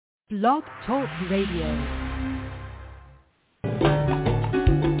Blog Talk Radio.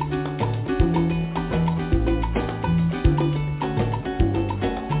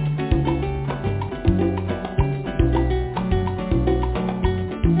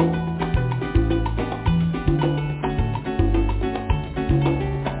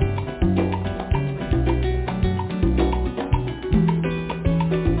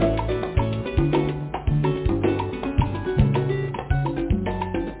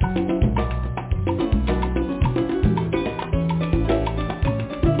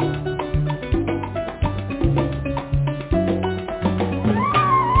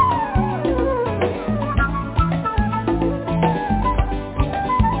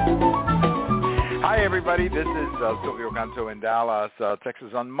 In Dallas,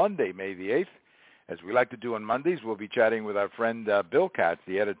 Texas on Monday, May the 8th. As we like to do on Mondays, we'll be chatting with our friend Bill Katz,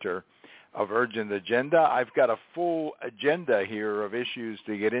 the editor of Urgent Agenda. I've got a full agenda here of issues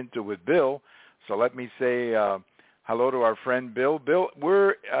to get into with Bill, so let me say hello to our friend Bill. Bill,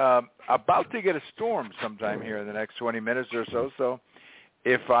 we're about to get a storm sometime here in the next 20 minutes or so, so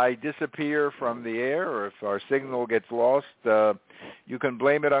if I disappear from the air or if our signal gets lost, you can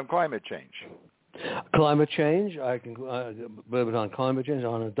blame it on climate change. Climate change, I can blame it on climate change,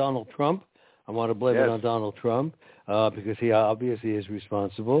 on Donald Trump. I want to blame it on Donald Trump because he obviously is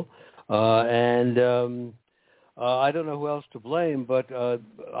responsible. And I don't know who else to blame, but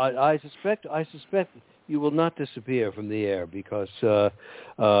I suspect you will not disappear from the air because the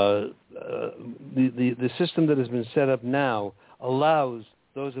system that has been set up now allows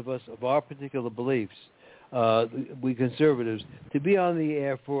those of us of our particular beliefs, we conservatives, to be on the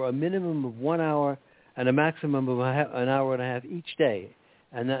air for a minimum of 1 hour and a maximum of an hour and a half each day.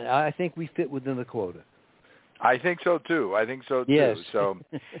 And I think we fit within the quota. I think so, too. Yes. So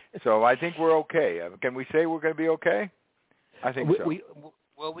I think we're okay. Can we say we're going to be okay? I think so.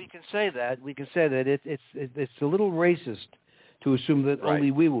 We can say that. We can say that it's a little racist to assume that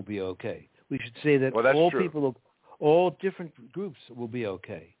only we will be okay. We should say that all true. People of all different groups will be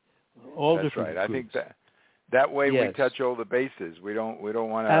okay. All that's different right. groups. I think that way we touch all the bases. We don't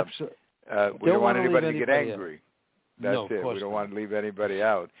want to. We don't want anybody to get angry. That's it. We don't want to leave anybody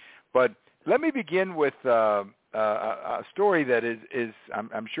out. But let me begin with a story that is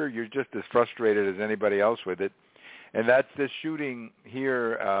I'm sure you're just as frustrated as anybody else with it, and that's this shooting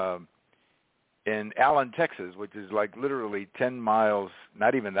here in Allen, Texas, which is like literally 10 miles,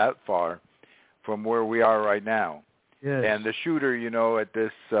 not even that far, from where we are right now. Yes. And the shooter, at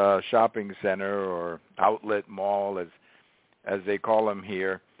this shopping center or outlet mall, as they call them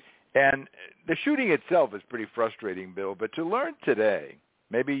here. And the shooting itself is pretty frustrating, Bill. But to learn today,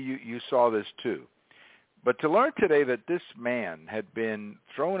 maybe you saw this too, but to learn today that this man had been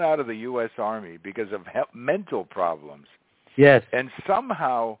thrown out of the U.S. Army because of mental problems. Yes. And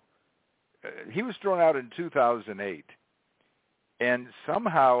somehow he was thrown out in 2008. And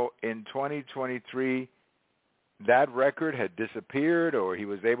somehow in 2023, that record had disappeared or he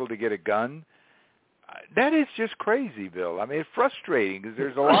was able to get a gun. That is just crazy, Bill. I mean, it's frustrating because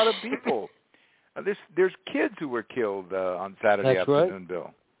there's a lot of people. There's kids who were killed on Saturday afternoon, right.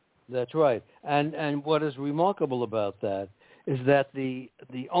 Bill. That's right. And what is remarkable about that is that the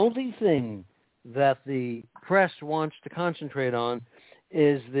only thing that the press wants to concentrate on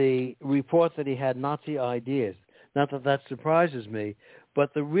is the report that he had Nazi ideas. Not that surprises me,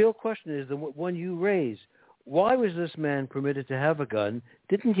 but the real question is the one you raise. Why was this man permitted to have a gun?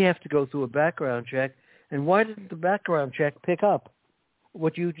 Didn't he have to go through a background check? And why didn't the background check pick up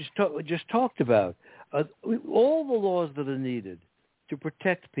what you just talked about? All the laws that are needed to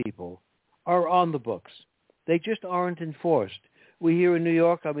protect people are on the books. They just aren't enforced. We here in New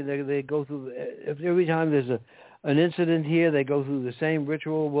York, I mean, they go through, every time there's an incident here, they go through the same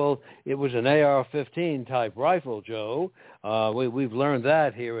ritual. Well, it was an AR-15 type rifle, Joe. We've learned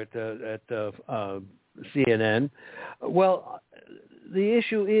that here at CNN. Well, the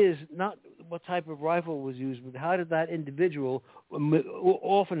issue is not what type of rifle was used, but how did that individual, who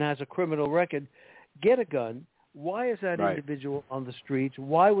often has a criminal record, get a gun? Why is that individual on the streets?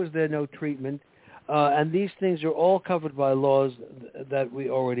 Why was there no treatment? And these things are all covered by laws that we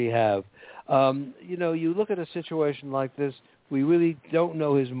already have. You look at a situation like this, we really don't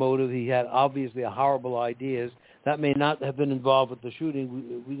know his motive. He had obviously horrible ideas. That may not have been involved with the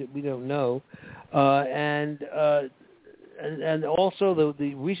shooting. We don't know. And also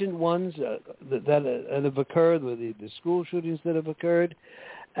the recent ones that have occurred, the school shootings that have occurred.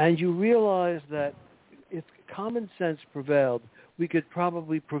 And you realize that if common sense prevailed, we could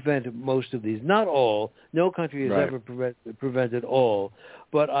probably prevent most of these. Not all. No country has ever prevented all.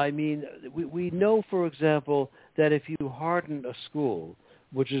 But, I mean, we know, for example, that if you harden a school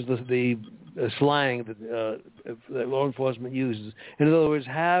which is the slang that law enforcement uses. In other words,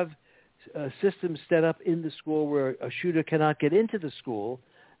 have systems set up in the school where a shooter cannot get into the school,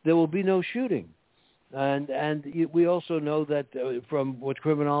 there will be no shooting. And we also know that from what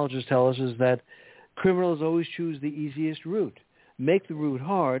criminologists tell us is that criminals always choose the easiest route. Make the route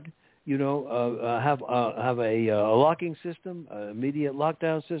hard, have a locking system, an immediate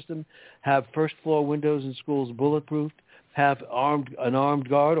lockdown system, have first floor windows in schools bulletproofed, have an armed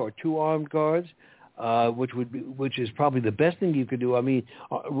guard or two armed guards, which is probably the best thing you could do. I mean,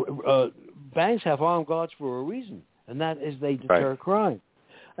 banks have armed guards for a reason, and that is they deter crime.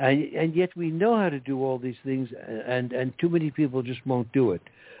 And yet we know how to do all these things, and too many people just won't do it.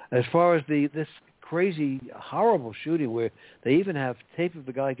 As far as this crazy, horrible shooting where they even have tape of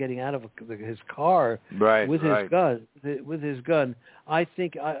the guy getting out of his car with his gun. I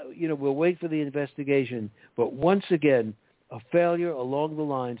think we'll wait for the investigation, but once again, a failure along the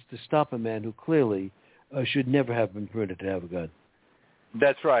lines to stop a man who clearly should never have been permitted to have a gun.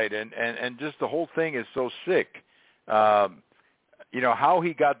 That's right, and just the whole thing is so sick. How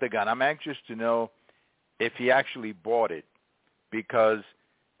he got the gun. I'm anxious to know if he actually bought it,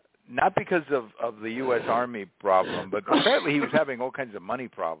 not because of the U.S. Army problem, but apparently he was having all kinds of money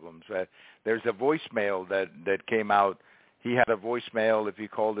problems. There's a voicemail that came out. He had a voicemail, if you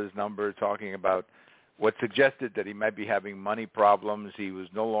called his number, talking about what suggested that he might be having money problems. He was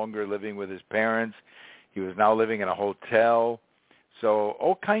no longer living with his parents. He was now living in a hotel. So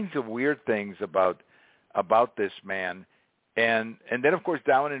all kinds of weird things about this man. And then, of course,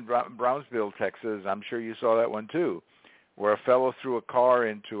 down in Brownsville, Texas, I'm sure you saw that one too, where a fellow threw a car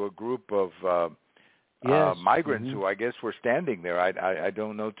into a group of migrants who I guess were standing there. I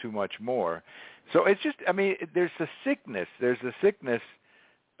don't know too much more. So it's just, there's a sickness. There's a sickness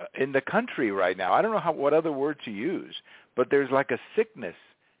in the country right now. I don't know what other word to use, but there's like a sickness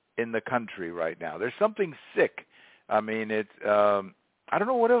in the country right now. There's something sick. I don't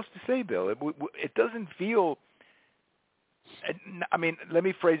know what else to say, Bill. It doesn't feel... let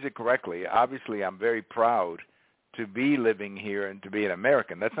me phrase it correctly. Obviously, I'm very proud to be living here and to be an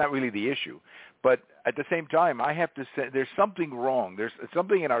American. That's not really the issue. But at the same time, I have to say there's something wrong. There's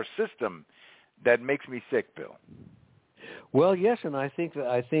something in our system that makes me sick, Bill. Well, yes, and I think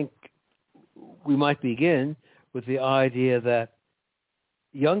we might begin with the idea that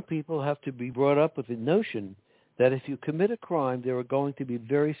young people have to be brought up with the notion that if you commit a crime, there are going to be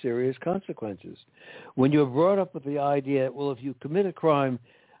very serious consequences. When you're brought up with the idea, well, if you commit a crime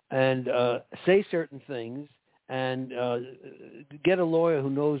and say certain things and get a lawyer who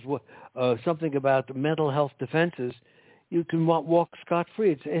knows something about mental health defenses, you can walk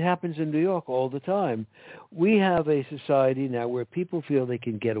scot-free. It happens in New York all the time. We have a society now where people feel they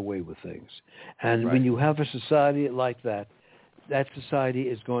can get away with things. And when you have a society like that, that society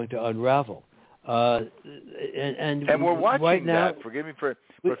is going to unravel. And we're watching right now, that. Forgive me for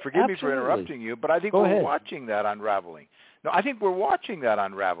interrupting you, but I think we're watching that unraveling. No, I think we're watching that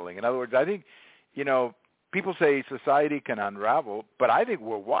unraveling. In other words, I think, people say society can unravel, but I think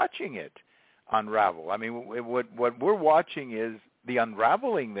we're watching it unravel. What we're watching is the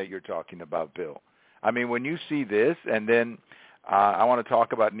unraveling that you're talking about, Bill. When you see this, and then I want to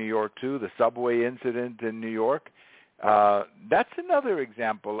talk about New York too, the subway incident in New York. That's another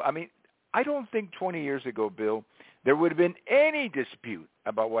example. I don't think 20 years ago, Bill, there would have been any dispute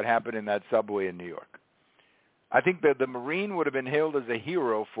about what happened in that subway in New York. I think that the Marine would have been hailed as a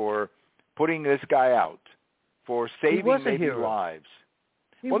hero for putting this guy out, for saving lives.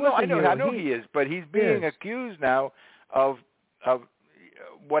 I know he is, but he's being accused now of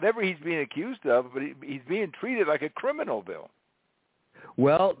whatever he's being accused of, but he's being treated like a criminal, Bill.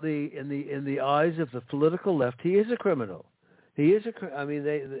 Well, in the eyes of the political left, he is a criminal. He is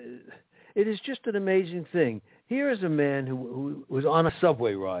it is just an amazing thing. Here is a man who was on a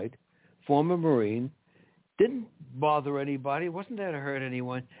subway ride, former Marine, didn't bother anybody, wasn't there to hurt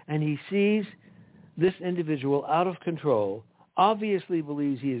anyone, and he sees this individual out of control, obviously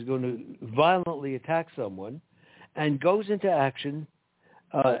believes he is going to violently attack someone, and goes into action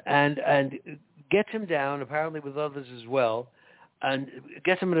and gets him down, apparently with others as well, and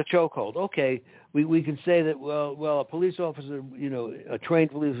gets him in a chokehold. Okay, we can say that, well, a police officer, a trained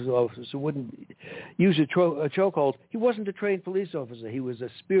police officer wouldn't use a chokehold. He wasn't a trained police officer. He was a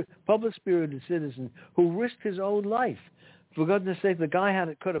public-spirited citizen who risked his own life. For goodness sake, the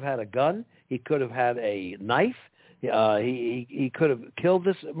guy could have had a gun. He could have had a knife. He could have killed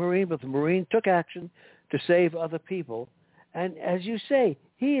this Marine, but the Marine took action to save other people. And as you say,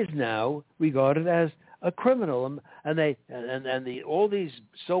 he is now regarded as a criminal, and all these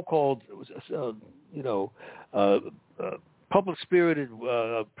so-called public-spirited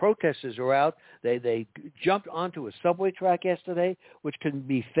protesters are out. They jumped onto a subway track yesterday, which can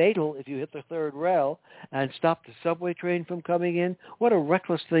be fatal if you hit the third rail, and stop the subway train from coming in. What a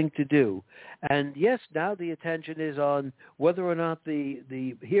reckless thing to do. And yes, now the attention is on whether or not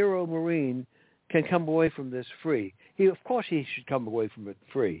the hero Marine can come away from this free. Of course he should come away from it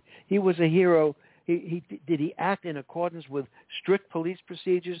free. He was a hero. Did he act in accordance with strict police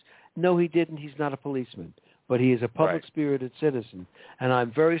procedures? No, he didn't. He's not a policeman. But he is a public-spirited citizen. And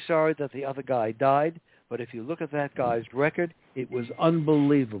I'm very sorry that the other guy died, but if you look at that guy's record, it was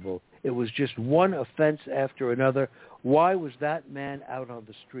unbelievable. It was just one offense after another. Why was that man out on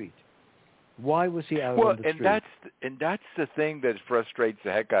the street? Why was he out on the street? And that's the thing that frustrates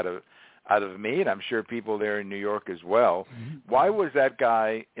the heck out of me, and I'm sure people there in New York as well. Mm-hmm. Why was that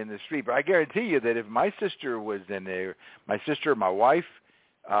guy in the street? But I guarantee you that if my sister was in there, my sister, my wife,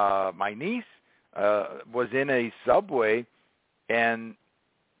 my niece, was in a subway, and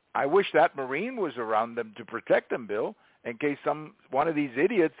I wish that Marine was around them to protect them, Bill, in case one of these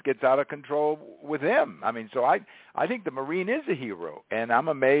idiots gets out of control with him. I mean, so I think the Marine is a hero, and I'm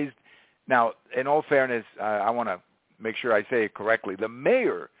amazed. Now, in all fairness, I want to make sure I say it correctly. The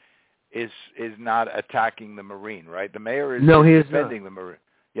mayor is not attacking the Marine, right? The mayor is defending the Marine.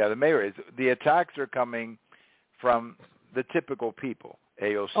 Yeah, the mayor is. The attacks are coming from the typical people,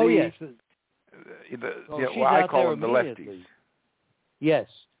 AOC. Oh, yes. I call them the lefties. Yes,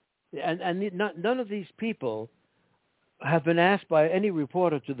 and none of these people have been asked by any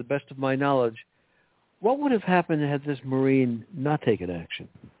reporter, to the best of my knowledge, what would have happened had this Marine not taken action.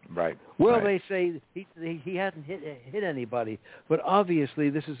 Right. Well, they say he hadn't hit anybody, but obviously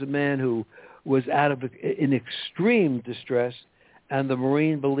this is a man who was in extreme distress, and the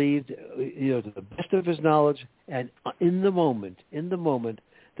Marine believed, to the best of his knowledge, and in the moment,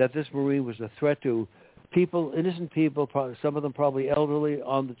 that this Marine was a threat to people, innocent people, some of them probably elderly,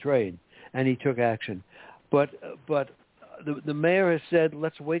 on the train, and he took action. But the mayor has said,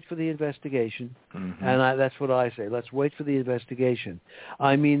 let's wait for the investigation, mm-hmm. and that's what I say. Let's wait for the investigation.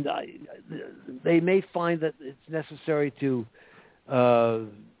 I mean, they may find that it's necessary to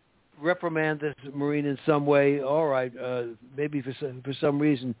reprimand this Marine in some way. All right, maybe for some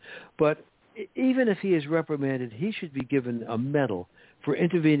reason, but even if he is reprimanded, he should be given a medal for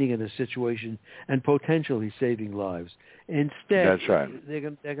intervening in a situation and potentially saving lives. Instead, that's right. They're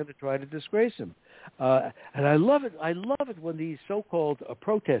going to try to disgrace him. And I love it. I love it when these so-called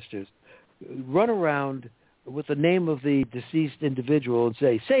protesters run around with the name of the deceased individual and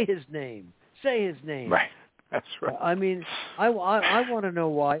say his name. Say his name. Right. That's right. I mean, I want to know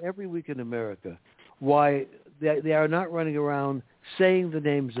why every week in America, why they are not running around saying the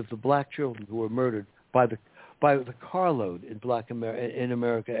names of the black children who were murdered by the carload in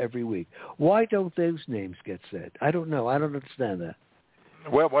America every week. Why don't those names get said? I don't know. I don't understand that.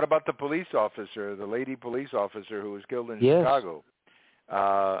 Well, what about the police officer, the lady police officer who was killed in Chicago?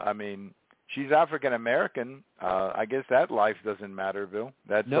 I mean, she's African American. I guess that life doesn't matter, Bill.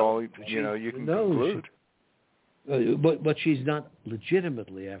 That's all you can conclude. But she's not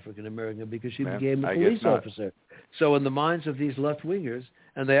legitimately African American because she became a police officer. So in the minds of these left-wingers,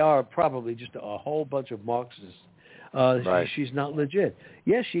 and they are probably just a whole bunch of Marxists, she's not legit.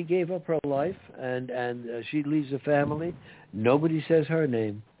 Yes, she gave up her life, and she leaves a family. Nobody says her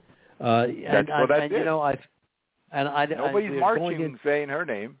name. Nobody's marching saying her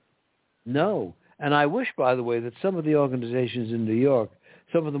name. No. And I wish, by the way, that some of the organizations in New York,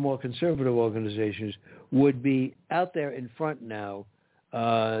 some of the more conservative organizations, would be out there in front now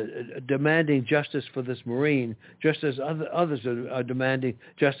demanding justice for this Marine, just as others are demanding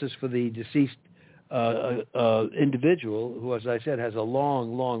justice for the deceased individual who, as I said, has a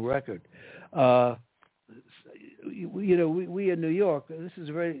long, long record. We in New York, this is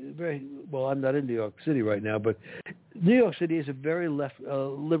a very, very, well, I'm not in New York City right now, but New York City is a very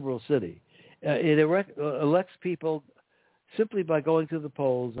liberal city. It elects people simply by going to the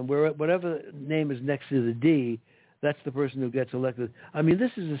polls, and whatever name is next to the D, that's the person who gets elected. I mean,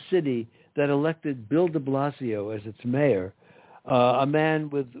 this is a city that elected Bill de Blasio as its mayor, a man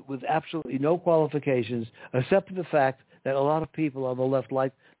with absolutely no qualifications, except for the fact that a lot of people on the left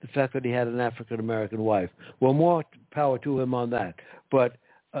like the fact that he had an African-American wife. Well, more power to him on that. But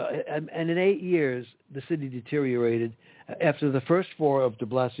and in 8 years, the city deteriorated. After the first 4 of de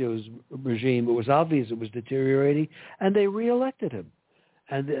Blasio's regime, it was obvious it was deteriorating, and they reelected him.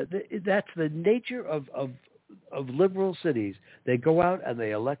 And that's the nature of liberal cities. They go out and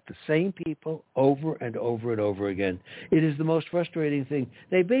they elect the same people over and over and over again. It is the most frustrating thing.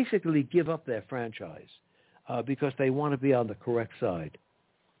 They basically give up their franchise because they want to be on the correct side.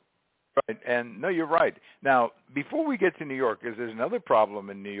 Right, and no, you're right. Now, before we get to New York, because there's another problem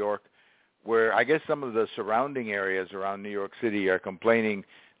in New York where I guess some of the surrounding areas around New York City are complaining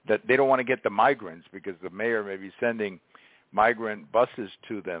that they don't want to get the migrants because the mayor may be sending migrant buses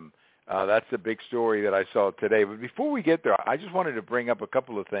to them. That's a big story that I saw today. But before we get there, I just wanted to bring up a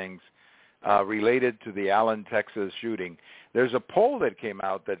couple of things related to the Allen, Texas shooting. There's a poll that came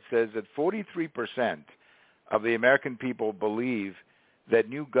out that says that 43% of the American people believe that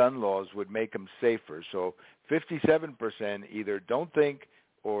new gun laws would make them safer. So 57% either don't think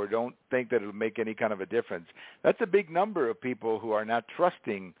or don't think that it'll make any kind of a difference. That's a big number of people who are not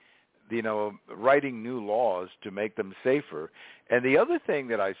trusting, writing new laws to make them safer. And the other thing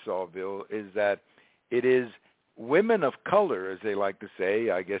that I saw, Bill, is that it is women of color, as they like to say.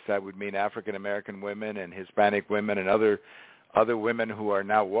 I guess that would mean African American women and Hispanic women and other women who are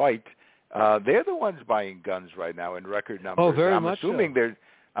now white. They're the ones buying guns right now in record numbers. Oh, very much so.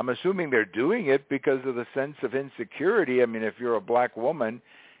 I'm assuming they're doing it because of the sense of insecurity. I mean, if you're a black woman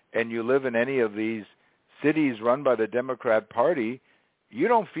and you live in any of these cities run by the Democrat Party, you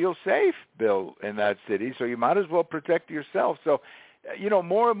don't feel safe, Bill, in that city, so you might as well protect yourself. So,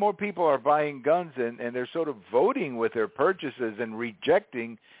 more and more people are buying guns, and they're sort of voting with their purchases and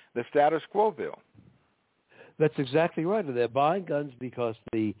rejecting the status quo, Bill. That's exactly right. They're buying guns because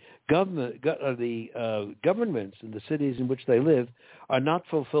the governments in the cities in which they live are not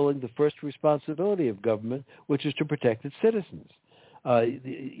fulfilling the first responsibility of government, which is to protect its citizens. Look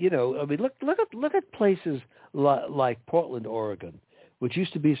at places like Portland, Oregon, which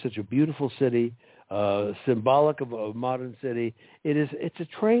used to be such a beautiful city, symbolic of a modern city. It's a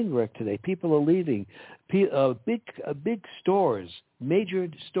train wreck today. People are leaving. Big stores, major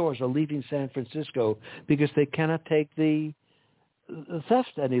stores are leaving San Francisco because they cannot take the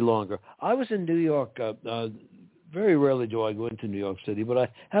theft any longer. I was in New York. Very rarely do I go into New York City, but I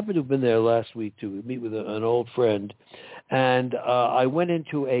happened to have been there last week to meet with an old friend, and I went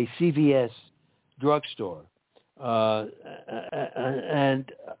into a CVS drugstore.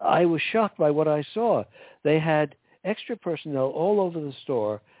 And I was shocked by what I saw. They had extra personnel all over the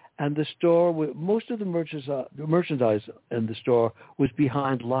store, and the store, most of the merchandise in the store was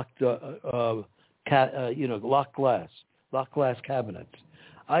behind locked glass cabinets.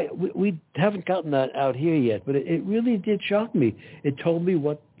 We haven't gotten that out here yet, but it really did shock me. It told me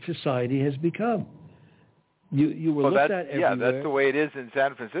what society has become. You were looked at everywhere. Yeah, that's the way it is in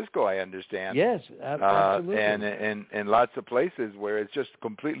San Francisco, I understand. Yes, absolutely. And lots of places where it's just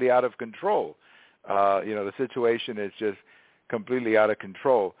completely out of control. The situation is just completely out of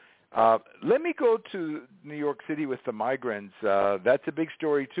control. Let me go to New York City with the migrants. That's a big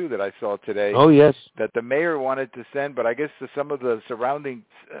story, too, that I saw today. Oh, yes. That the mayor wanted to send, but I guess some of the surrounding,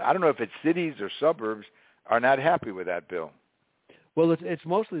 I don't know if it's cities or suburbs, are not happy with that, Bill. Well, it's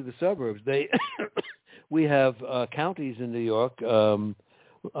mostly the suburbs. We have counties in New York,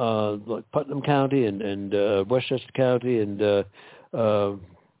 like Putnam County and Westchester County and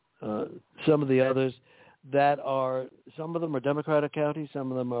some of the others that are, some of them are Democratic counties,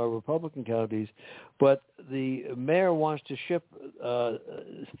 some of them are Republican counties, but the mayor wants to ship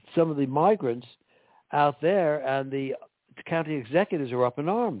some of the migrants out there, and the county executives are up in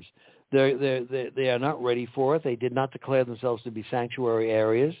arms. They are not ready for it. They did not declare themselves to be sanctuary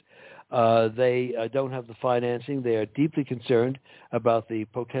areas. They don't have the financing. They are deeply concerned about the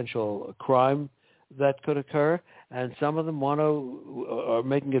potential crime that could occur, and some of them are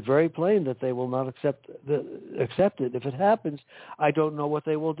making it very plain that they will not accept it. If it happens, I don't know what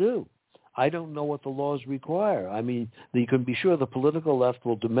they will do. I don't know what the laws require. I mean, you can be sure the political left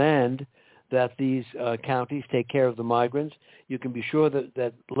will demand that these counties take care of the migrants. You can be sure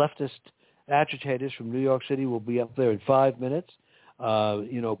that leftist agitators from New York City will be up there in 5 minutes,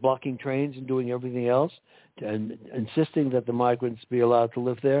 blocking trains and doing everything else, and insisting that the migrants be allowed to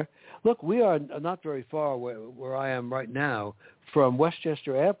live there. Look, we are not very far where I am right now from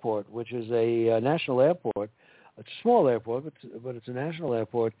Westchester Airport, which is a national airport. It's a small airport, but it's a national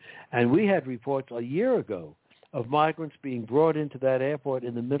airport. And we had reports a year ago of migrants being brought into that airport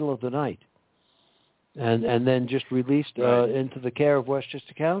in the middle of the night and then just released into the care of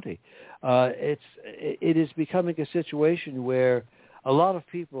Westchester County. It is becoming a situation where a lot of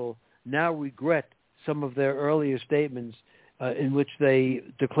people now regret some of their earlier statements in which they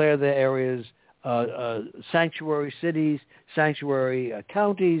declare their areas sanctuary cities, sanctuary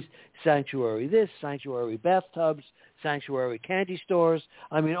counties, sanctuary this, sanctuary bathtubs, sanctuary candy stores.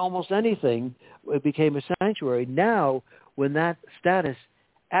 I mean, almost anything became a sanctuary. Now, when that status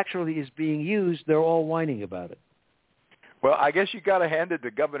actually is being used, they're all whining about it. Well, I guess you got to hand it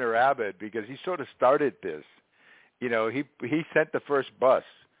to Governor Abbott because he sort of started this. He sent the first bus,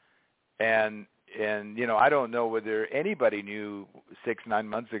 And I don't know whether anybody knew 6-9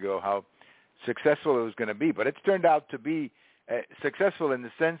 months ago how successful it was going to be, but it's turned out to be successful in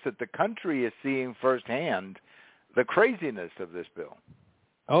the sense that the country is seeing firsthand the craziness of this bill.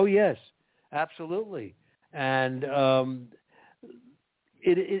 Oh, yes, absolutely. And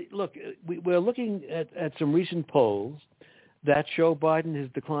look, we're looking at some recent polls that show Biden has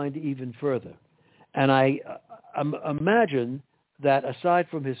declined even further. And I imagine that aside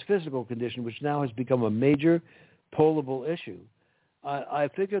from his physical condition, which now has become a major pollable issue, I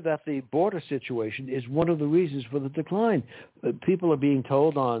figure that the border situation is one of the reasons for the decline. People are being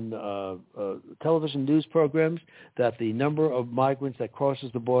told on television news programs that the number of migrants that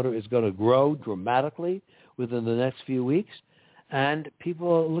crosses the border is going to grow dramatically within the next few weeks. And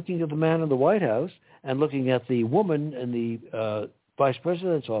people are looking at the man in the White House and looking at the woman in the vice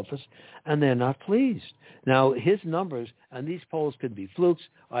president's office, and they're not pleased. Now, his numbers, and these polls could be flukes.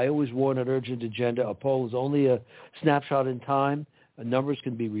 I always warn at Urgent Agenda, a poll is only a snapshot in time. Numbers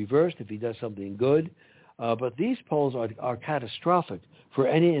can be reversed if he does something good. But these polls are catastrophic for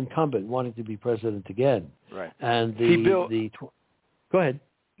any incumbent wanting to be president again. Right. And Bill, go ahead.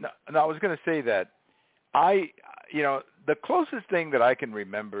 No, I was going to say that the closest thing that I can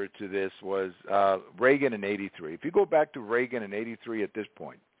remember to this was Reagan in 83. If you go back to Reagan in 83 at this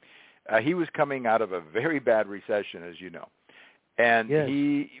point, he was coming out of a very bad recession, as you know. And yes.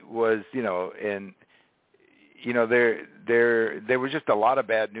 He was, there was just a lot of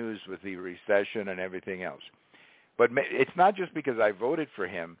bad news with the recession and everything else. But it's not just because I voted for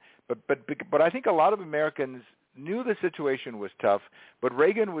him, but I think a lot of Americans knew the situation was tough, but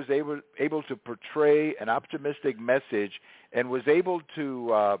Reagan was able to portray an optimistic message and was able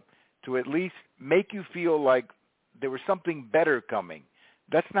to at least make you feel like there was something better coming.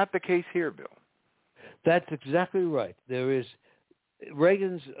 That's not the case here, Bill. That's exactly right. There is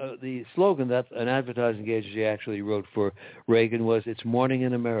Reagan's the slogan that an advertising agency actually wrote for Reagan was "It's morning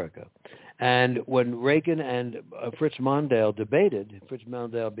in America." And when Reagan and Fritz Mondale debated, Fritz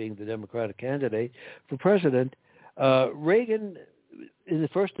Mondale being the Democratic candidate for president, Reagan, in the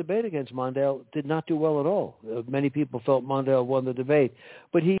first debate against Mondale, did not do well at all. Many people felt Mondale won the debate,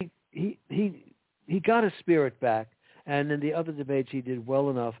 but he got his spirit back, and in the other debates he did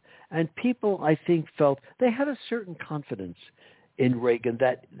well enough. And people, I think, felt they had a certain confidence in Reagan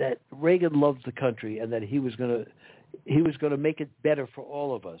that Reagan loved the country and that he was going to make it better for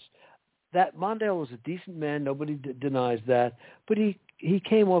all of us. That Mondale was a decent man, nobody denies that, but he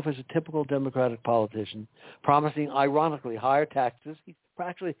came off as a typical Democratic politician, promising, ironically, higher taxes. He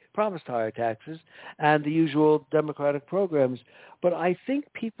actually promised higher taxes and the usual Democratic programs. But I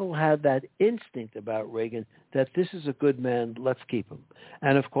think people had that instinct about Reagan that this is a good man, let's keep him.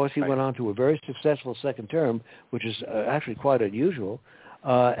 And, of course, he went on to a very successful second term, which is actually quite unusual.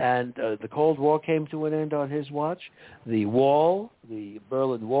 And the Cold War came to an end on his watch. The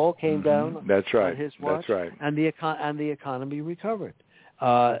Berlin Wall came down That's right. on his watch. That's right. And the economy recovered.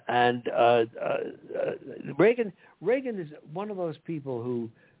 Reagan is one of those people who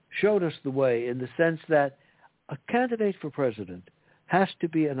showed us the way in the sense that a candidate for president has to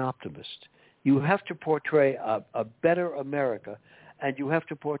be an optimist. You have to portray a better America, and you have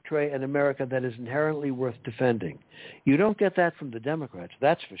to portray an America that is inherently worth defending. You don't get that from the Democrats,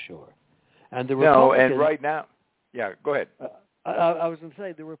 that's for sure. And the Republicans... No, and right now... Yeah, go ahead. I was going to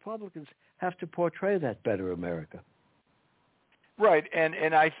say, the Republicans have to portray that better America. Right,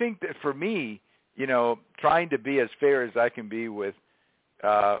 and I think that for me, trying to be as fair as I can be with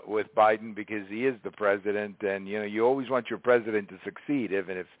Biden because he is the president, and you always want your president to succeed,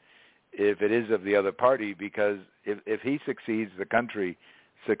 even if it is of the other party, because if he succeeds, the country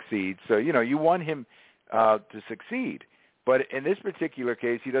succeeds. So you want him to succeed, but in this particular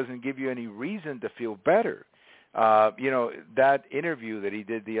case, he doesn't give you any reason to feel better. That interview that he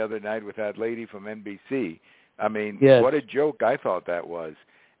did the other night with that lady from NBC. I mean, yes. What a joke I thought that was.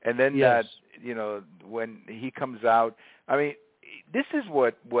 And then yes. that, when he comes out, I mean, this is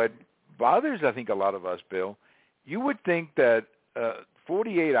what bothers, I think, a lot of us, Bill. You would think that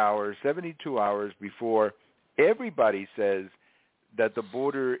 48 hours, 72 hours before everybody says that the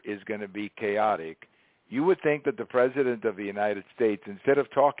border is going to be chaotic, you would think that the President of the United States, instead of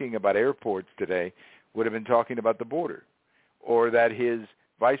talking about airports today, would have been talking about the border, or that his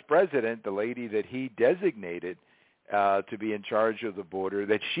Vice President, the lady that he designated to be in charge of the border,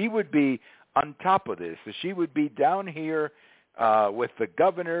 that she would be on top of this, that she would be down here with the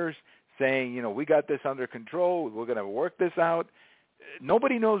governors saying, we got this under control, we're going to work this out.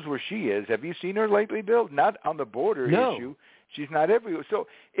 nobody knows where she is. Have you seen her lately, Bill? Not on the border issue. She's not everywhere. So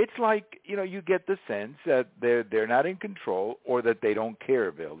it's like, you get the sense that they're not in control or that they don't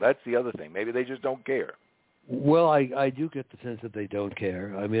care, Bill. That's the other thing. Maybe they just don't care. Well, I do get the sense that they don't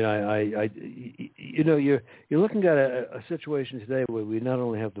care. I mean, you're looking at a situation today where we not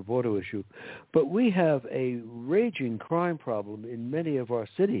only have the border issue, but we have a raging crime problem in many of our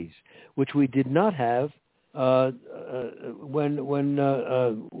cities, which we did not have when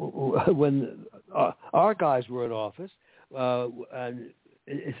our guys were in office, and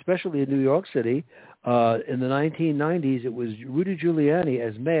especially in New York City. In the 1990s, it was Rudy Giuliani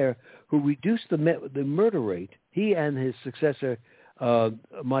as mayor who reduced the murder rate. He and his successor,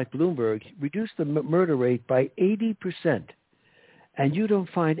 Mike Bloomberg, reduced the murder rate by 80%. And you don't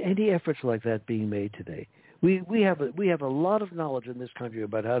find any efforts like that being made today. We have a lot of knowledge in this country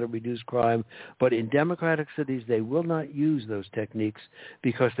about how to reduce crime, but in democratic cities they will not use those techniques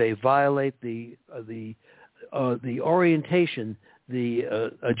because they violate the orientation,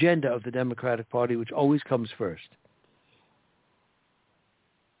 the agenda of the Democratic Party, which always comes first.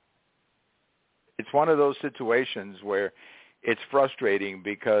 It's one of those situations where it's frustrating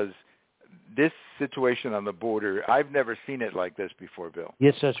because this situation on the border, I've never seen it like this before, Bill.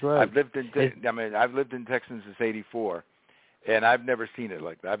 Yes, that's right. I've lived in Texas since '84, and I've never seen it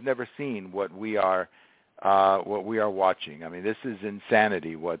like that. I've never seen what we are watching. I mean, this is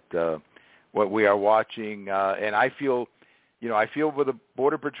insanity. What we are watching, and I feel for the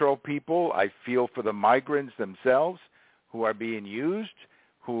Border Patrol people. I feel for the migrants themselves who are being used,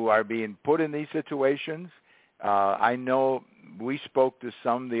 who are being put in these situations. I know we spoke to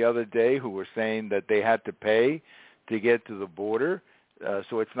some the other day who were saying that they had to pay to get to the border.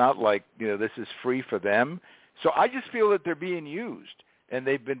 So it's not like, this is free for them. So I just feel that they're being used, and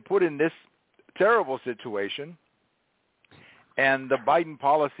they've been put in this terrible situation, and the Biden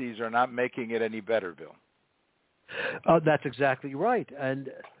policies are not making it any better, Bill. That's exactly right. And,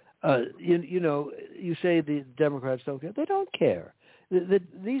 you say the Democrats don't care. They don't care. The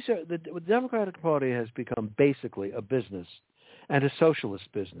Democratic Party has become basically a business and a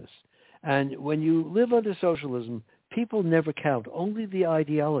socialist business. And when you live under socialism, people never count. Only the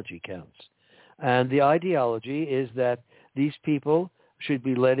ideology counts. And the ideology is that these people should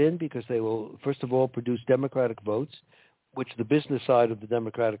be let in because they will, first of all, produce Democratic votes, which the business side of the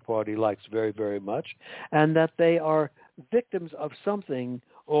Democratic Party likes very, very much, and that they are victims of something,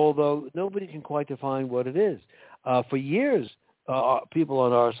 although nobody can quite define what it is. For years, people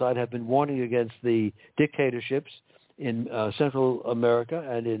on our side have been warning against the dictatorships in Central America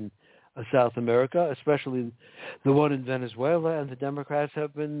and in South America, especially the one in Venezuela, and the Democrats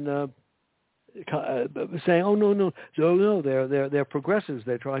have been saying, "Oh no, they're progressives.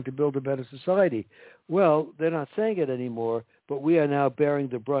 They're trying to build a better society." Well, they're not saying it anymore, but we are now bearing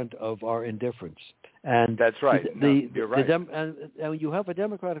the brunt of our indifference. And that's right. You're right. And you have a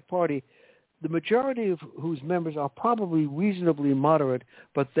Democratic Party, the majority of whose members are probably reasonably moderate,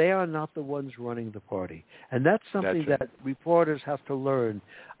 but they are not the ones running the party. And that's something that reporters have to learn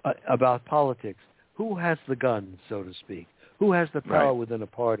about politics. Who has the gun, so to speak? Who has the power within a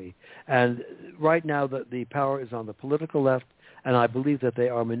party? And right now the power is on the political left, and I believe that they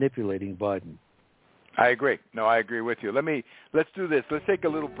are manipulating Biden. I agree. No, I agree with you. Let's do this. Let's take a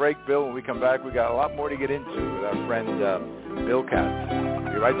little break, Bill. When we come back, we got a lot more to get into with our friend Bill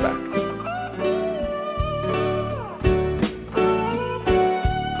Katz. Be right back.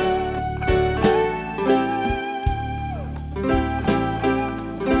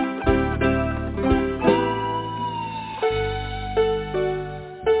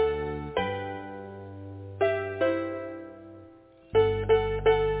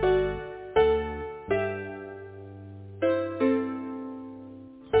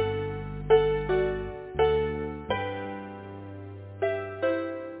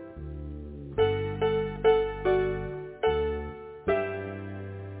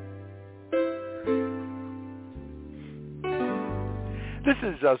 This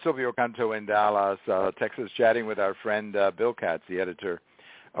is Silvio Canto in Dallas, Texas, chatting with our friend Bill Katz, the editor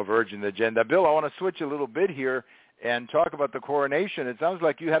of Urgent Agenda. Bill, I want to switch a little bit here and talk about the coronation. It sounds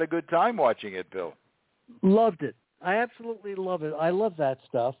like you had a good time watching it, Bill. Loved it. I absolutely love it. I love that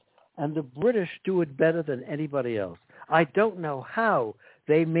stuff, and the British do it better than anybody else. I don't know how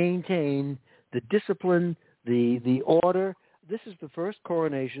they maintain the discipline, the order. This is the first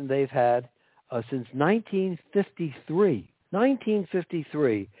coronation they've had since 1953.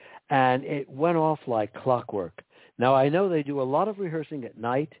 1953, and it went off like clockwork. Now, I know they do a lot of rehearsing at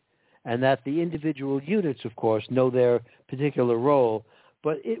night, and that the individual units, of course, know their particular role,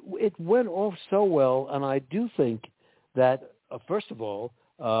 but it went off so well, and I do think that first of all,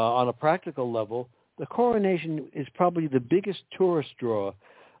 on a practical level, the coronation is probably the biggest tourist draw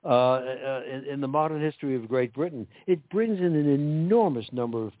in the modern history of Great Britain. It brings in an enormous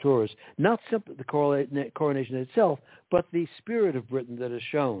number of tourists, not simply the coronation itself, but the spirit of Britain that is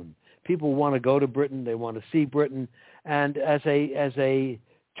shown. People want to go to Britain. They want to see Britain. And as a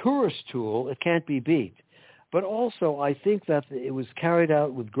tourist tool, it can't be beat. But also, I think that it was carried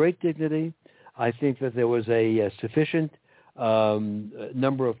out with great dignity. I think that there was a sufficient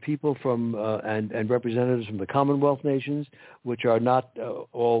number of people from and representatives from the Commonwealth nations, which are not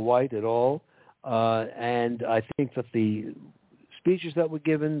all white at all. And I think that the speeches that were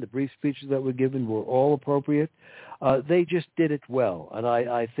given, the brief speeches that were given, were all appropriate. They just did it well. And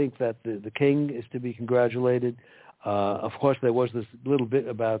I think that the king is to be congratulated. Of course, there was this little bit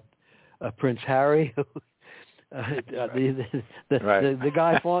about Prince Harry, the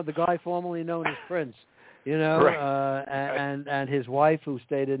guy formerly known as Prince, right. and his wife who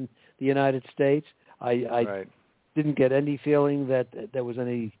stayed in the United States. I didn't get any feeling that there was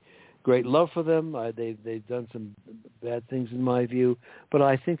any great love for them. They've done some bad things in my view, but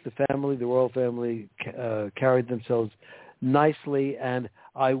I think the royal family, carried themselves nicely, and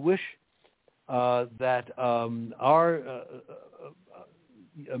I wish that our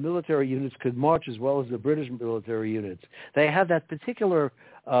military units could march as well as the British military units. They have that particular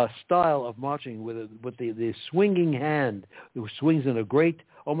style of marching with the swinging hand. It swings in a great,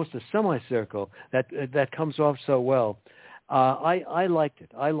 almost a semicircle that comes off so well. I liked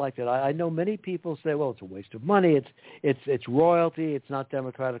it. I know many people say, well, it's a waste of money. It's royalty. It's not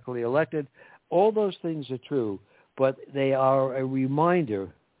democratically elected. All those things are true, but they are a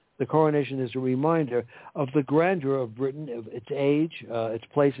reminder. The coronation is a reminder of the grandeur of Britain, of its age, its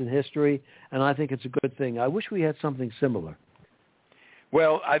place in history, and I think it's a good thing. I wish we had something similar.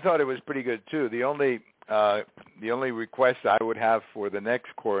 Well, I thought it was pretty good too. The only request I would have for the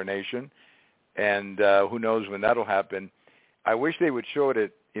next coronation, and who knows when that'll happen, I wish they would show it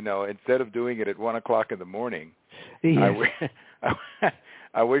at, instead of doing it at 1:00 in the morning. Yes.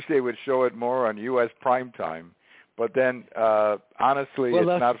 I wish they would show it more on U.S. prime time. But then, honestly, it's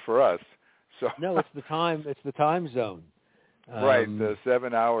not for us. So no, it's the time zone. Right, the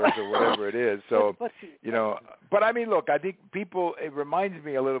 7 hours or whatever it is. So, but I mean, look, I think it reminds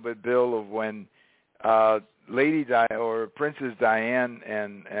me a little bit, Bill, of when Princess Diane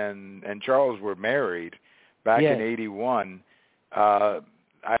and Charles were married back in 81. I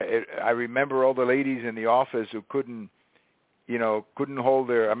remember all the ladies in the office who couldn't hold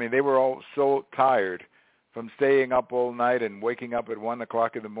they were all so tired from staying up all night and waking up at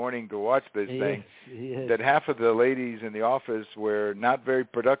 1:00 in the morning to watch this thing, that half of the ladies in the office were not very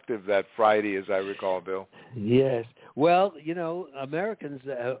productive that Friday, as I recall, Bill. Yes. Well, Americans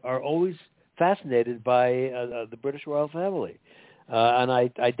are always fascinated by the British royal family. And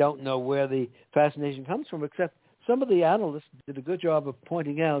I don't know where the fascination comes from, except some of the analysts did a good job of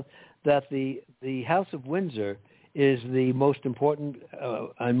pointing out that the House of Windsor is the most important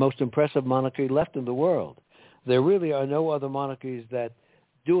and most impressive monarchy left in the world. There really are no other monarchies that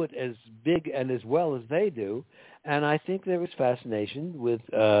do it as big and as well as they do. And I think there is fascination with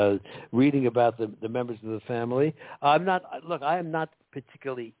reading about the members of the family. I am not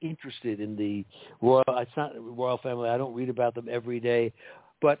particularly interested in the royal family. I don't read about them every day.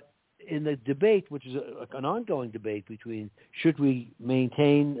 But in the debate, which is an ongoing debate between should we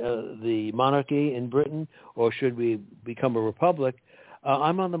maintain the monarchy in Britain or should we become a republic,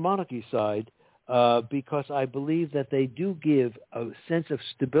 I'm on the monarchy side because I believe that they do give a sense of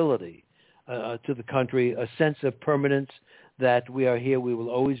stability to the country, a sense of permanence, that we are here, we will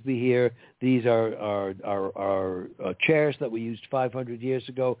always be here. These are chairs that we used 500 years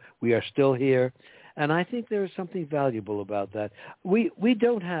ago. We are still here. And I think there is something valuable about that. We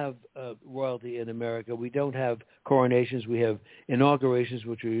don't have royalty in America. We don't have coronations. We have inaugurations,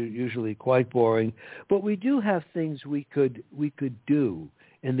 which are usually quite boring. But we do have things we could do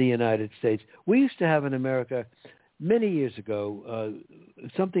in the United States. We used to have in America many years ago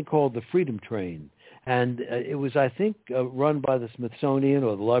something called the Freedom Train. And it was, I think, run by the Smithsonian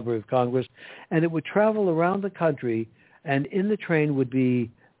or the Library of Congress. And it would travel around the country, and in the train would be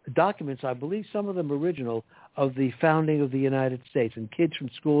documents, I believe some of them original, of the founding of the United States. And kids from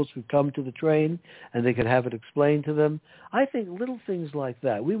schools would come to the train and they could have it explained to them. I think little things like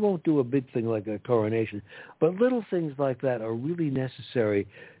that, we won't do a big thing like a coronation, but little things like that are really necessary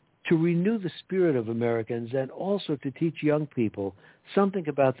to renew the spirit of Americans and also to teach young people something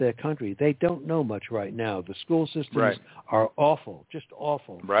about their country. They don't know much right now. The school systems are awful, just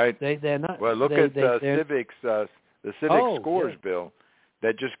awful. Right. They're not. Well, look at civics, the civic scores, Bill,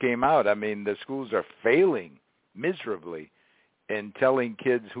 that just came out. I mean, the schools are failing miserably in telling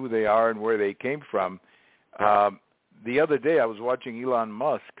kids who they are and where they came from. The other day I was watching Elon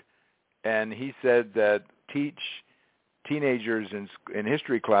Musk, and he said that teach teenagers in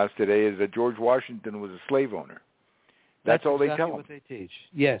history class today is that George Washington was a slave owner. That's all exactly they tell what them. they teach.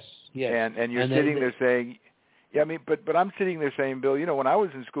 Yes. And you're sitting there saying, yeah, I mean, but I'm sitting there saying, Bill, when I was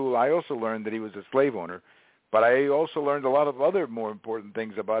in school, I also learned that he was a slave owner, but I also learned a lot of other more important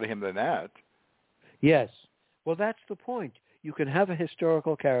things about him than that. Yes. Well, that's the point. You can have a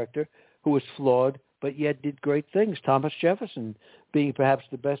historical character who was flawed, but yet did great things. Thomas Jefferson being perhaps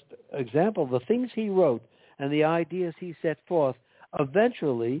the best example. The things he wrote and the ideas he set forth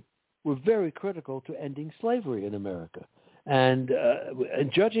eventually were very critical to ending slavery in America. And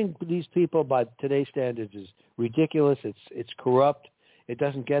judging these people by today's standards is ridiculous. It's corrupt. It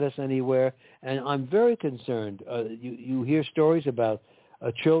doesn't get us anywhere. And I'm very concerned. You hear stories about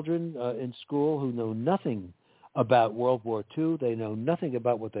children in school who know nothing about World War II. They know nothing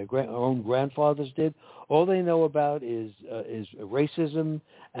about what their own grandfathers did. All they know about is racism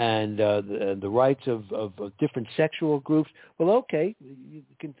and the rights of different sexual groups. Well, okay, you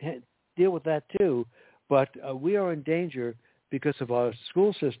can deal with that too, but we are in danger because of our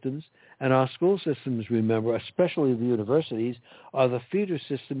school systems, and our school systems, remember, especially the universities, are the feeder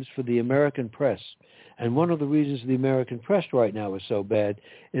systems for the American press. And one of the reasons the American press right now is so bad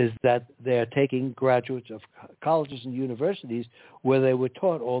is that they're taking graduates of colleges and universities where they were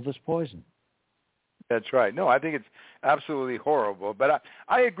taught all this poison. That's right. No, I think it's absolutely horrible. But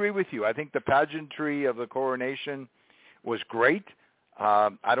I agree with you. I think the pageantry of the coronation was great.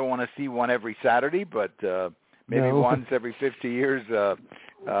 I don't want to see one every Saturday, but maybe once every 50 years,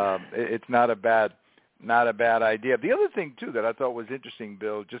 it's not a bad idea. The other thing, too, that I thought was interesting,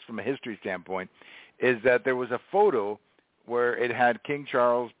 Bill, just from a history standpoint, is that there was a photo where it had King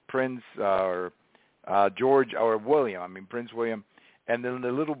Charles, Prince George, or William, Prince William, and then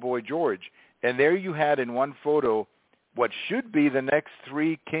the little boy George. And there you had in one photo what should be the next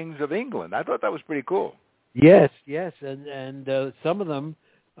three kings of England. I thought that was pretty cool. Yes, and some of them,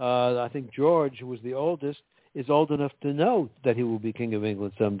 I think George, who was the oldest, is old enough to know that he will be King of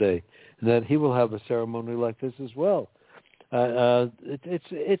England someday, and that he will have a ceremony like this as well.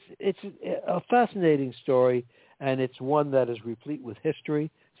 It's a fascinating story, and it's one that is replete with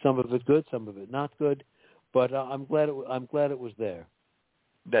history. Some of it good, some of it not good, but I'm glad it was there.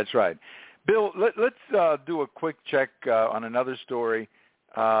 That's right, Bill. Let's do a quick check on another story.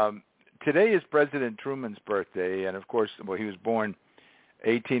 Today is President Truman's birthday, and of course, he was born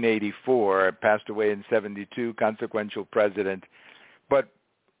 1884, passed away in 72, consequential president. But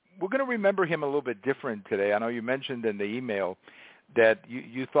we're going to remember him a little bit different today. I know you mentioned in the email that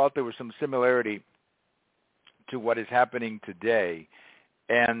you thought there was some similarity to what is happening today,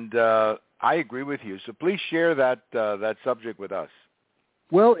 and I agree with you. So please share that subject with us.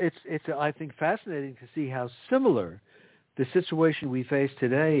 Well, it's I think fascinating to see how similar the situation we face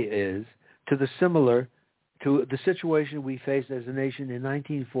today is to the situation we faced as a nation in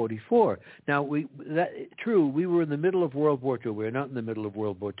 1944. Now, we were in the middle of World War II. We're not in the middle of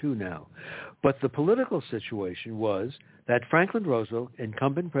World War II now. But the political situation was that Franklin Roosevelt,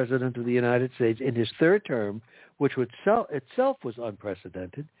 incumbent president of the United States, in his third term, which itself was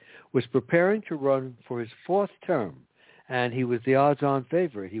unprecedented, was preparing to run for his fourth term. And he was the odds-on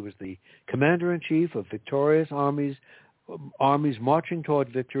favorite. He was the commander-in-chief of victorious armies marching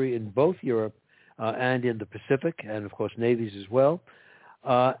toward victory in both Europe and in the Pacific, and of course navies as well.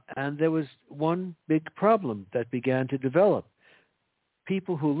 And there was one big problem that began to develop.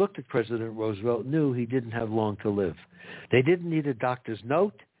 People who looked at President Roosevelt knew he didn't have long to live. They didn't need a doctor's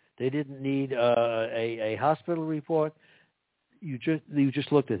note. They didn't need a hospital report. You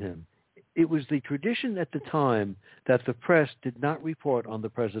just looked at him. It was the tradition at the time that the press did not report on the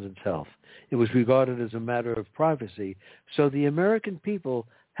president's health. It was regarded as a matter of privacy. So the American people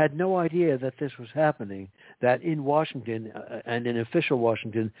had no idea that this was happening, that in Washington and in official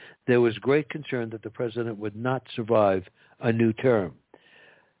Washington, there was great concern that the president would not survive a new term.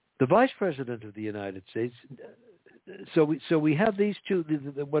 The vice president of the United States, so we have these two,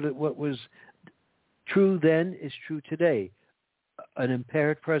 what was true then is true today, an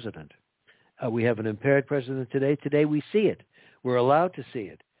impaired president. We have an impaired president today. Today we see it. We're allowed to see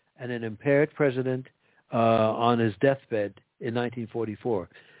it. And an impaired president on his deathbed in 1944.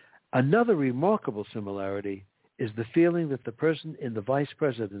 Another remarkable similarity is the feeling that the person in the vice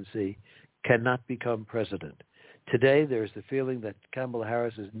presidency cannot become president. Today there is the feeling that Kamala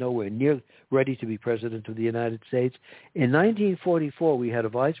Harris is nowhere near ready to be president of the United States. In 1944, we had a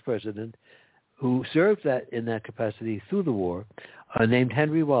vice president who served in that capacity through the war, named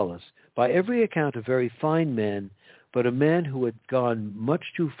Henry Wallace. By every account, a very fine man, but a man who had gone much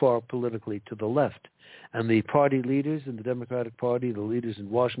too far politically to the left. And the party leaders in the Democratic Party, the leaders in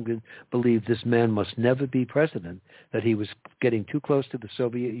Washington, believed this man must never be president, that he was getting too close to the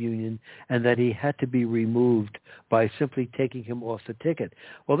Soviet Union, and that he had to be removed by simply taking him off the ticket.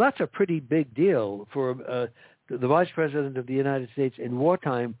 Well, that's a pretty big deal for the Vice President of the United States in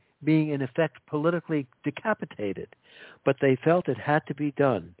wartime being, in effect, politically decapitated. But they felt it had to be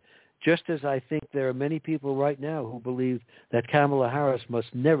done. Just as I think there are many people right now who believe that Kamala Harris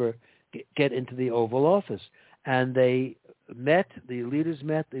must never get into the Oval Office. And they met, the leaders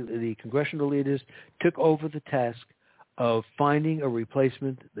met, the congressional leaders took over the task of finding a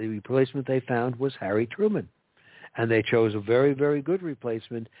replacement. The replacement they found was Harry Truman. And they chose a very, very good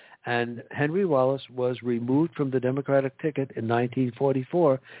replacement. And Henry Wallace was removed from the Democratic ticket in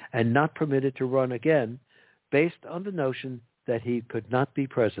 1944 and not permitted to run again based on the notion that he could not be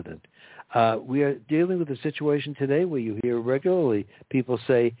president. We are dealing with a situation today where you hear regularly people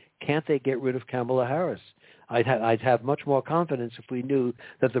say, can't they get rid of Kamala Harris? I'd have much more confidence if we knew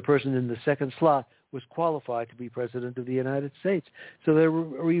that the person in the second slot was qualified to be president of the United States. So there were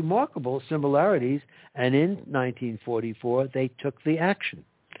remarkable similarities, and in 1944, they took the action.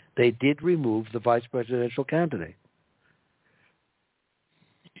 They did remove the vice presidential candidate.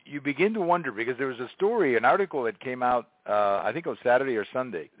 You begin to wonder, because there was a story, an article that came out, I think it was Saturday or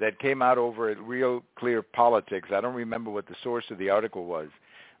Sunday, that came out over at Real Clear Politics. I don't remember what the source of the article was,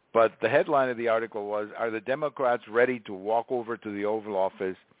 but the headline of the article was, are the Democrats ready to walk over to the Oval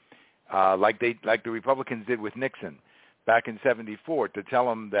Office like the Republicans did with Nixon back in '74 to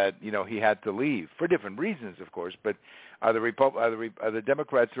tell him that, you know, he had to leave for different reasons, of course, but are the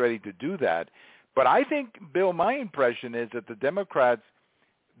Democrats ready to do that? But I think, Bill, my impression is that the Democrats,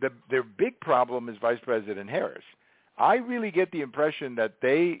 their big problem is Vice President Harris. I really get the impression that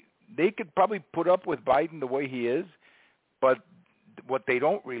they could probably put up with Biden the way he is, but what they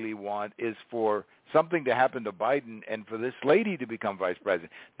don't really want is for something to happen to Biden and for this lady to become vice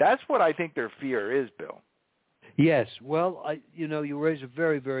president. That's what I think their fear is, Bill. Yes. Well, you raise a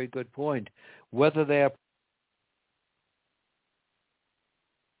very, very good point. Whether they are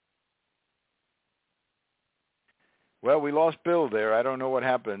Well, we lost Bill there. I don't know what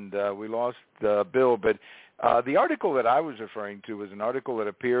happened. We lost Bill, but the article that I was referring to was an article that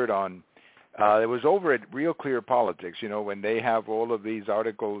appeared on, it was over at Real Clear Politics, you know, when they have all of these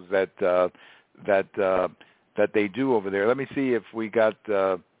articles that they do over there. Let me see if we got,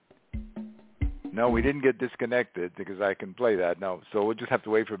 no, we didn't get disconnected because I can play that. No, so we'll just have to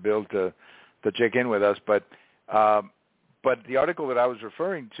wait for Bill to check in with us. But the article that I was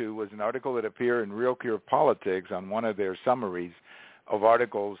referring to was an article that appeared in Real Clear Politics on one of their summaries of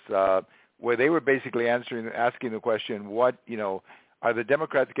articles where they were basically asking the question, what, you know, are the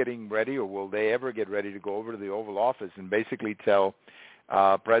Democrats getting ready, or will they ever get ready to go over to the Oval Office and basically tell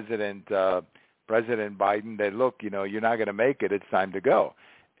President Biden that, look, you know, you're not going to make it, it's time to go.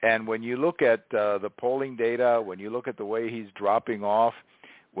 And when you look at the polling data, when you look at the way he's dropping off,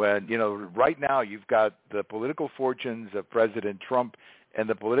 when, you know, right now you've got the political fortunes of President Trump and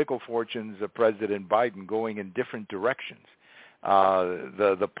the political fortunes of President Biden going in different directions.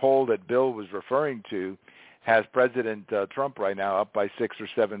 The poll that Bill was referring to has President Trump right now up by 6 or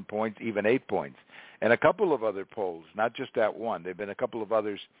 7 points, even 8 points. And a couple of other polls, not just that one. There have been a couple of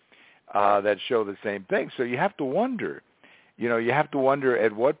others that show the same thing. So you have to wonder, you know,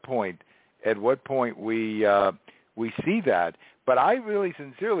 at what point we see that. But I really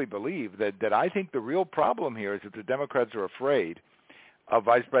sincerely believe that I think the real problem here is that the Democrats are afraid of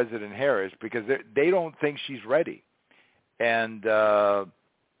Vice President Harris because they don't think she's ready. And,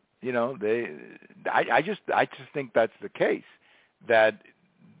 you know, I just think that's the case, that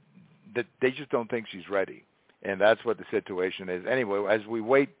they just don't think she's ready. And that's what the situation is. Anyway, as we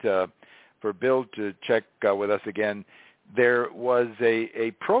wait for Bill to check with us again, there was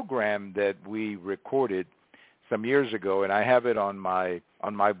a program that we recorded some years ago, and I have it on my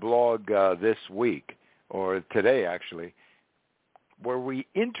blog this week, or today actually, where we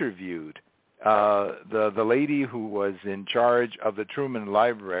interviewed the lady who was in charge of the Truman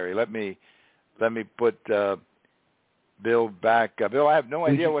Library. Let me put Bill back. Bill, I have no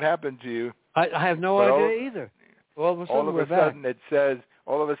idea what happened to you. I have no idea either. All of a sudden it says,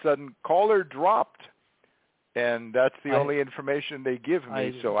 caller dropped, and that's the only information they give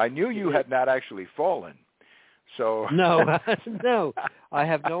me. So I knew you had not actually fallen. So no, no, I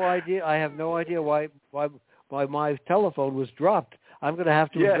have no idea. I have no idea why my telephone was dropped. I'm going to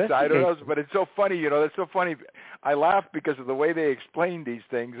have to investigate. Yes, I don't know, but it's so funny. You know, it's so funny. I laugh because of the way they explain these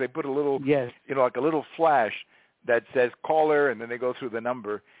things. They put a little, you know, like a little flash that says caller, and then they go through the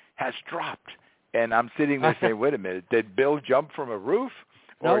number has dropped. And I'm sitting there saying, wait a minute, did Bill jump from a roof?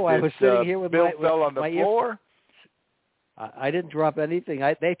 No, I was sitting here with Bill my fell on the floor? I didn't drop anything.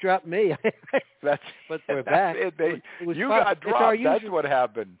 They dropped me. But we're back. It. You fun. got dropped. That's what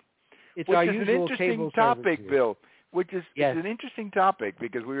happened. It's which our is usual an interesting cable topic, service Bill. Which is yes. it's an interesting topic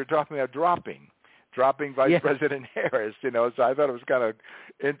because we were talking about dropping Vice yes. President Harris. So I thought it was kind of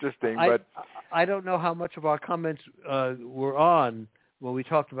interesting. But I don't know how much of our comments were on when we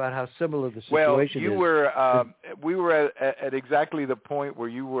talked about how similar the situation is. Well, you were. We were at exactly the point where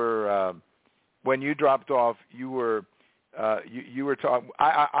you were when you dropped off. You were. You were talking.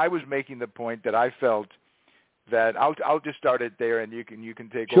 I was making the point that I felt that I'll just start it there, and you can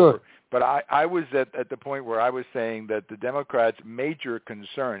take sure. over. But I was at the point where I was saying that the Democrats' major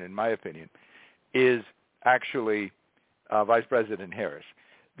concern, in my opinion, is actually Vice President Harris.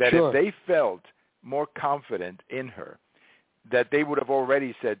 That sure. if they felt more confident in her, that they would have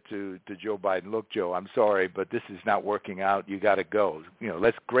already said to Joe Biden, look, Joe, I'm sorry, but this is not working out. You got to go.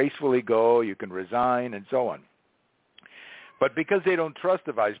 Let's gracefully go. You can resign and so on. But because they don't trust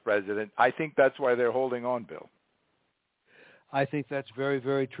the vice president, I think that's why they're holding on, Bill. I think that's very,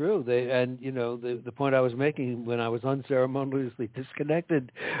 very true. The point I was making when I was unceremoniously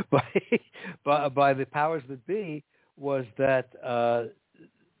disconnected by the powers that be was that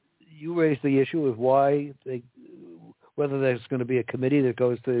you raised the issue of whether there's going to be a committee that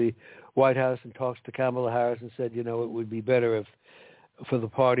goes to the White House and talks to Kamala Harris and said, it would be better for the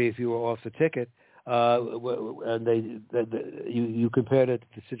party if you were off the ticket. And you compared it to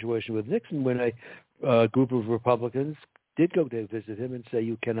the situation with Nixon when a group of Republicans did go to visit him and say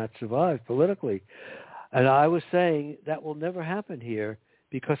you cannot survive politically. And I was saying that will never happen here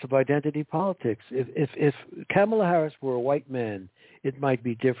because of identity politics. If Kamala Harris were a white man, it might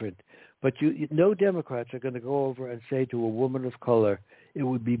be different. But no Democrats are going to go over and say to a woman of color, it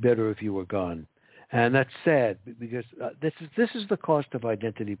would be better if you were gone. And that's sad because this is the cost of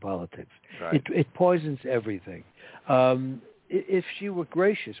identity politics. Right. It poisons everything. If she were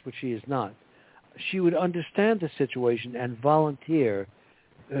gracious, which she is not, she would understand the situation and volunteer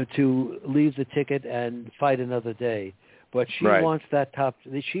to leave the ticket and fight another day. But she right. wants that top.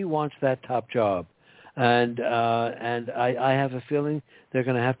 She wants that top job, and I have a feeling they're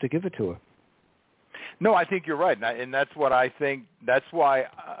going to have to give it to her. No, I think you're right, and that's what I think. That's why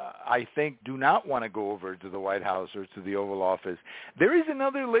I think do not want to go over to the White House or to the Oval Office. There is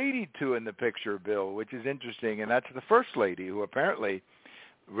another lady, too, in the picture, Bill, which is interesting, and that's the First Lady, who apparently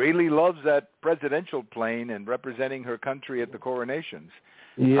really loves that presidential plane and representing her country at the coronations.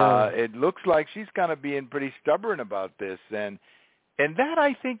 Yeah. It looks like she's kind of being pretty stubborn about this, and that,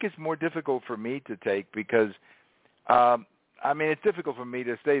 I think, is more difficult for me to take because it's difficult for me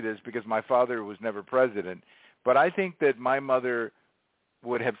to say this because my father was never president, but I think that my mother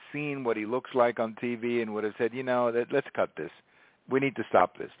would have seen what he looks like on TV and would have said, let's cut this. We need to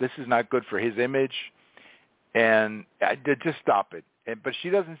stop this. This is not good for his image, and just stop it. But she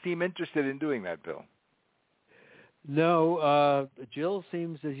doesn't seem interested in doing that, Bill. No, Jill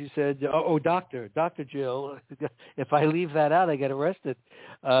seems, as you said, Dr. Jill. If I leave that out, I get arrested.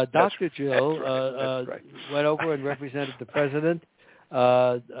 Dr. Jill that's right. went over and represented the president,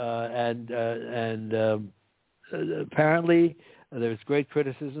 and apparently there's great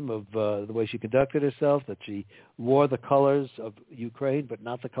criticism of the way she conducted herself, that she wore the colors of Ukraine but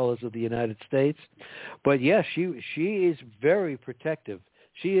not the colors of the United States. But yes, she is very protective.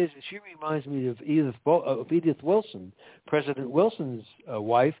 She reminds me of Edith Wilson, President Wilson's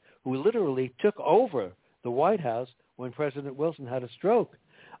wife, who literally took over the White House when President Wilson had a stroke,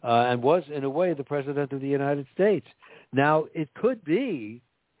 and was in a way the president of the United States. Now it could be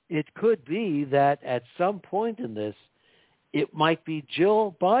that at some point in this, it might be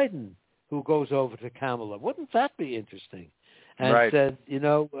Jill Biden who goes over to Kamala. Wouldn't that be interesting? And right. said,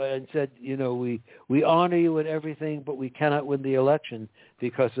 we honor you and everything, but we cannot win the election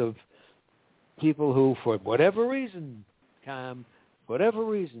because of people who, for whatever reason, don't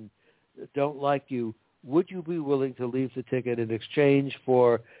like you. Would you be willing to leave the ticket in exchange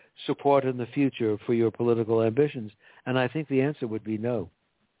for support in the future for your political ambitions? And I think the answer would be no.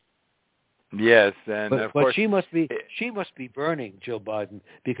 Yes, and of course she must be burning, Jill Biden,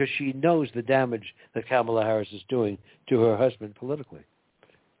 because she knows the damage that Kamala Harris is doing to her husband politically.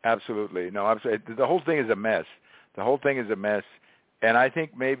 Absolutely. No, absolutely. The whole thing is a mess. And I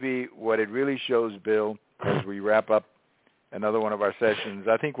think maybe what it really shows, Bill, as we wrap up another one of our sessions,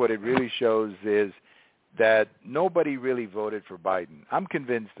 I think what it really shows is that nobody really voted for Biden. I'm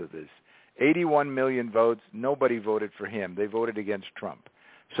convinced of this. 81 million votes, nobody voted for him. They voted against Trump.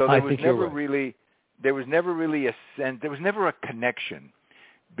 So there was never really a sense, there was never a connection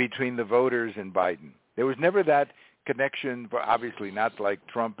between the voters and Biden. There was never that connection, obviously not like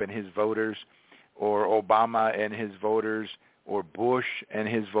Trump and his voters or Obama and his voters or Bush and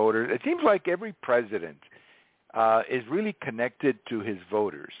his voters. It seems like every president is really connected to his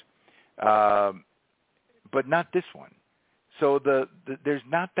voters, but not this one. So there's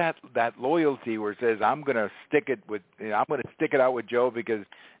not that loyalty where it says I'm going to stick it out with Joe because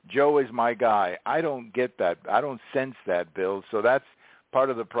Joe is my guy. I don't get that. I don't sense that, Bill. So that's part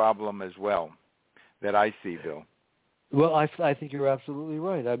of the problem as well that I see, Bill. Well, I think you're absolutely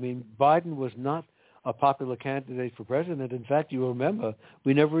right. I mean, Biden was not a popular candidate for president. In fact, you remember,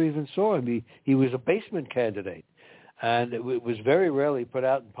 we never even saw him. He was a basement candidate, and it was very rarely put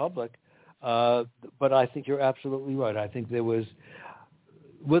out in public. But I think you're absolutely right. I think there was,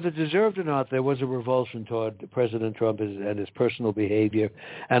 whether deserved or not, there was a revulsion toward President Trump and his personal behavior,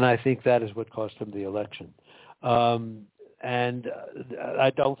 and I think that is what cost him the election. And I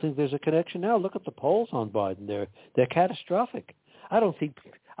don't think there's a connection now. Look at the polls on Biden; they're catastrophic. I don't think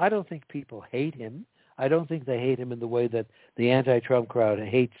people hate him. I don't think they hate him in the way that the anti-Trump crowd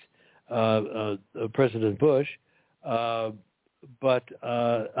hates President Bush. But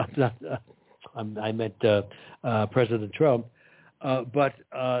I meant President Trump. But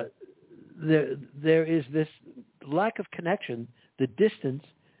there is this lack of connection, the distance,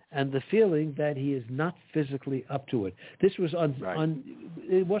 and the feeling that he is not physically up to it. This was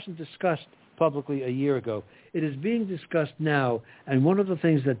it wasn't discussed publicly a year ago. It is being discussed now, and one of the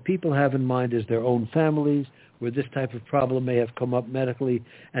things that people have in mind is their own families, where this type of problem may have come up medically,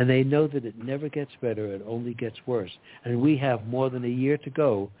 and they know that it never gets better, it only gets worse. And we have more than a year to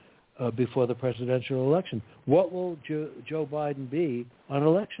go before the presidential election. What will Joe Biden be on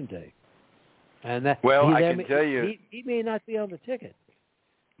Election Day? And that, I can tell you, he may not be on the ticket.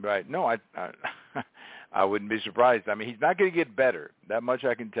 Right. No, I wouldn't be surprised. I mean, he's not going to get better. That much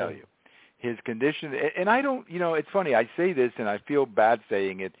I can tell you. His condition, and I don't, it's funny, I say this and I feel bad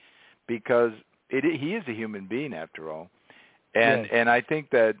saying it because he is a human being after all. And I think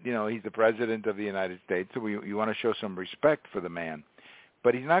that, he's the president of the United States, so you want to show some respect for the man.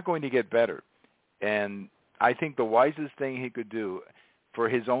 But he's not going to get better. And I think the wisest thing he could do for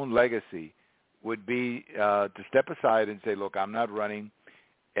his own legacy would be to step aside and say, look, I'm not running.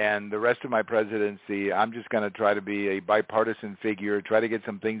 And the rest of my presidency, I'm just going to try to be a bipartisan figure, try to get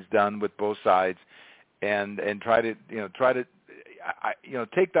some things done with both sides, and try to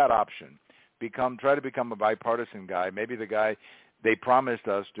take that option, try to become a bipartisan guy, maybe the guy they promised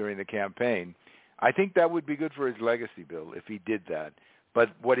us during the campaign. I think that would be good for his legacy, Bill, if he did that.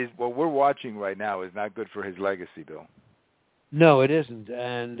 But what we're watching right now is not good for his legacy, Bill. No, it isn't,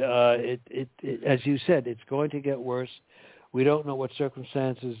 and it as you said, it's going to get worse. We don't know what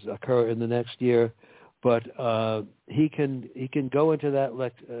circumstances occur in the next year, but he can go into that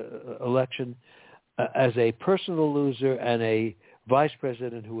election as a personal loser and a vice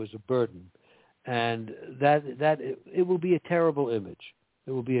president who is a burden, and that it will be a terrible image.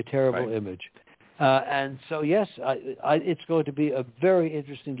 It will be a terrible image, and so yes, it's going to be a very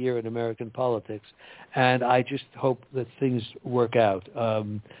interesting year in American politics, and I just hope that things work out.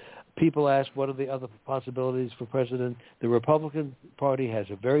 People ask, what are the other possibilities for president? The Republican Party has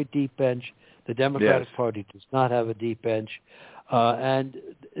a very deep bench. The Democratic Party does not have a deep bench. And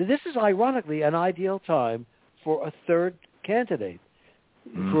this is, ironically, an ideal time for a third candidate,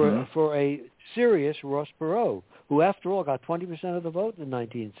 for a serious Ross Perot, who, after all, got 20% of the vote in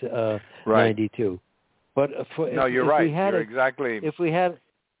 1992. But you're right. Exactly. If we had...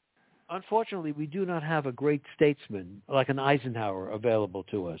 Unfortunately, we do not have a great statesman like an Eisenhower available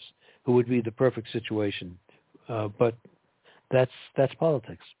to us, who would be the perfect situation. But that's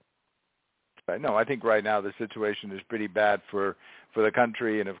politics. No, I think right now the situation is pretty bad for the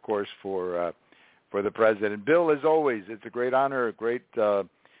country and, of course, for the president. Bill, as always, it's a great honor, a great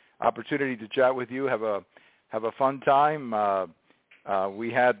opportunity to chat with you. Have a fun time. We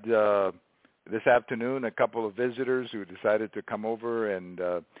had this afternoon a couple of visitors who decided to come over and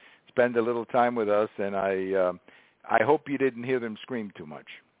spend a little time with us, and I hope you didn't hear them scream too much.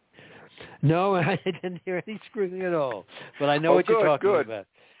 No, I didn't hear any screaming at all. But I know what you're talking about.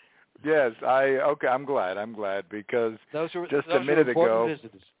 Yes, I'm glad because those just a minute ago,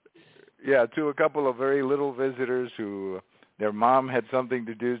 visitors. To a couple of very little visitors who their mom had something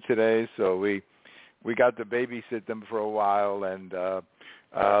to do today, so we got to babysit them for a while, and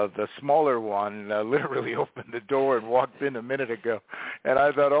the smaller one literally opened the door and walked in a minute ago. And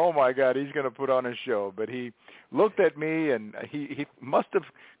I thought, oh, my God, he's going to put on a show. But he looked at me, and he must have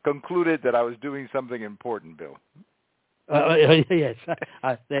concluded that I was doing something important, Bill. Yes,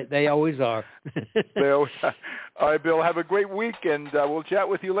 they always are. They always are. All right, Bill, have a great week, and we'll chat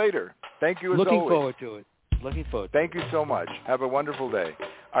with you later. Thank you as Looking always. forward to it. Looking forward to Thank you so much. Have a wonderful day.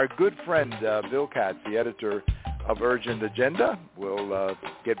 Our good friend, Bill Katz, the editor of Urgent Agenda, will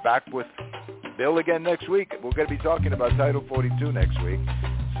get back with Bill again next week. We're going to be talking about Title 42 next week,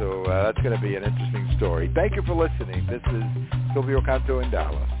 so that's going to be an interesting story. Thank you for listening. This is Silvio Canto in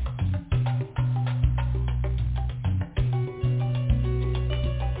Dallas.